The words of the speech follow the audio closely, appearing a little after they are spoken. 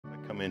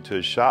come into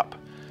his shop,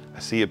 I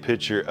see a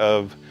picture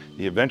of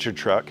the adventure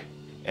truck,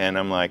 and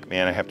I'm like,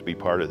 man, I have to be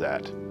part of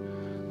that.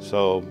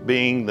 So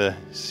being the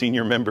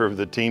senior member of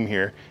the team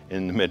here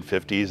in the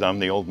mid-50s, I'm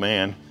the old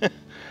man.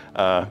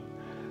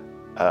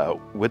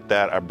 With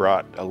that, I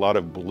brought a lot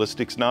of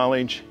ballistics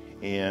knowledge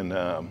and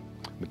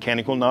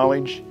mechanical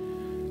knowledge,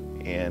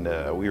 and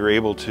we were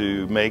able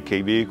to make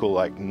a vehicle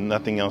like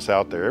nothing else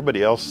out there.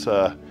 Everybody else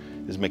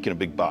is making a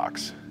big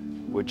box,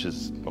 which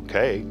is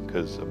okay,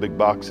 because a big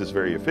box is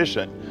very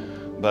efficient.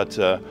 But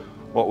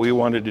what we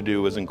wanted to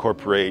do was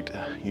incorporate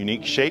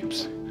unique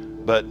shapes,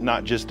 but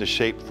not just a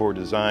shape for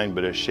design,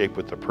 but a shape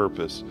with a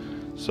purpose.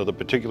 So the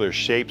particular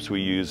shapes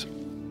we use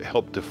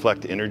help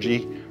deflect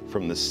energy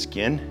from the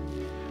skin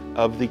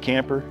of the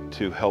camper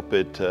to help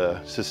it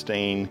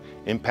sustain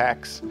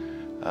impacts.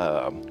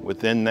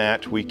 Within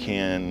that, we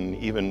can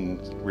even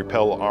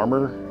repel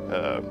armor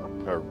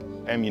or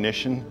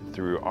ammunition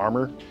through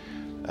armor.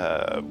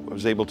 I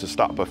was able to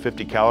stop a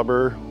 50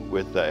 caliber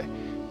with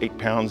 8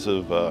 pounds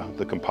of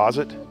the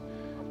composite,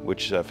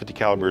 which 50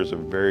 caliber is a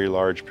very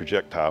large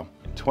projectile.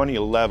 In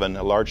 2011,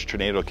 a large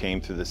tornado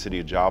came through the city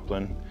of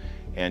Joplin,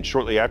 and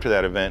shortly after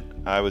that event,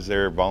 I was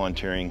there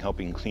volunteering,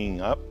 helping clean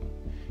up.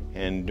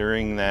 And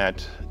during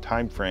that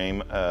time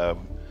frame, I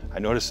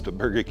noticed a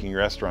Burger King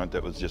restaurant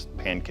that was just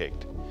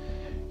pancaked.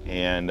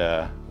 And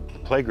the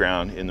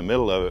playground in the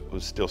middle of it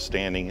was still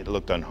standing. It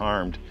looked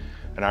unharmed.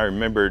 And I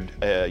remembered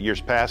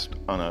years past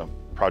on a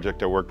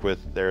project I worked with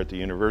there at the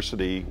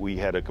university, we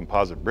had a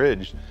composite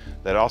bridge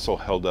that also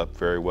held up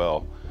very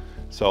well.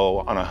 So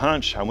on a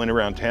hunch, I went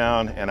around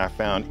town and I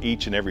found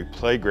each and every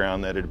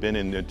playground that had been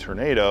in the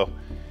tornado,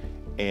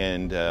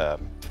 and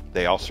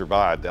they all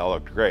survived. They all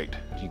looked great.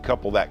 You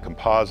couple that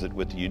composite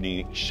with the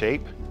unique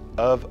shape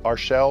of our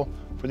shell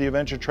for the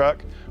adventure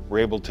truck, we're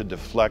able to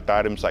deflect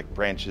items like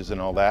branches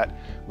and all that.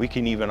 We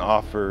can even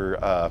offer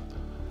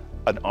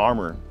an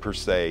armor per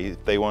se.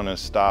 If they want to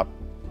stop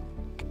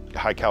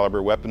high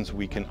caliber weapons,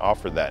 we can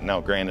offer that. Now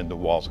granted, the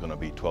wall's going to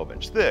be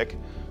 12-inch thick,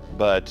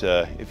 but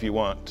if you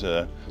want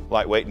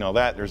lightweight and all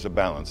that, there's a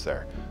balance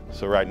there.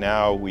 So right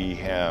now we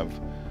have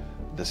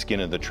the skin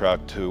of the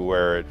truck to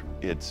where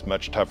it's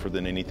much tougher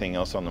than anything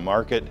else on the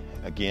market,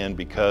 again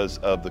because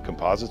of the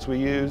composites we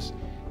use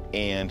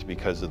and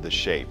because of the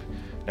shape.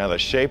 Now the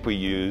shape we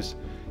use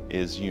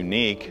is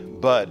unique,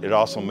 but it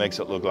also makes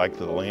it look like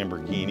the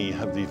Lamborghini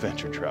of the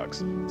adventure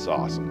trucks. It's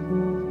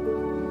awesome.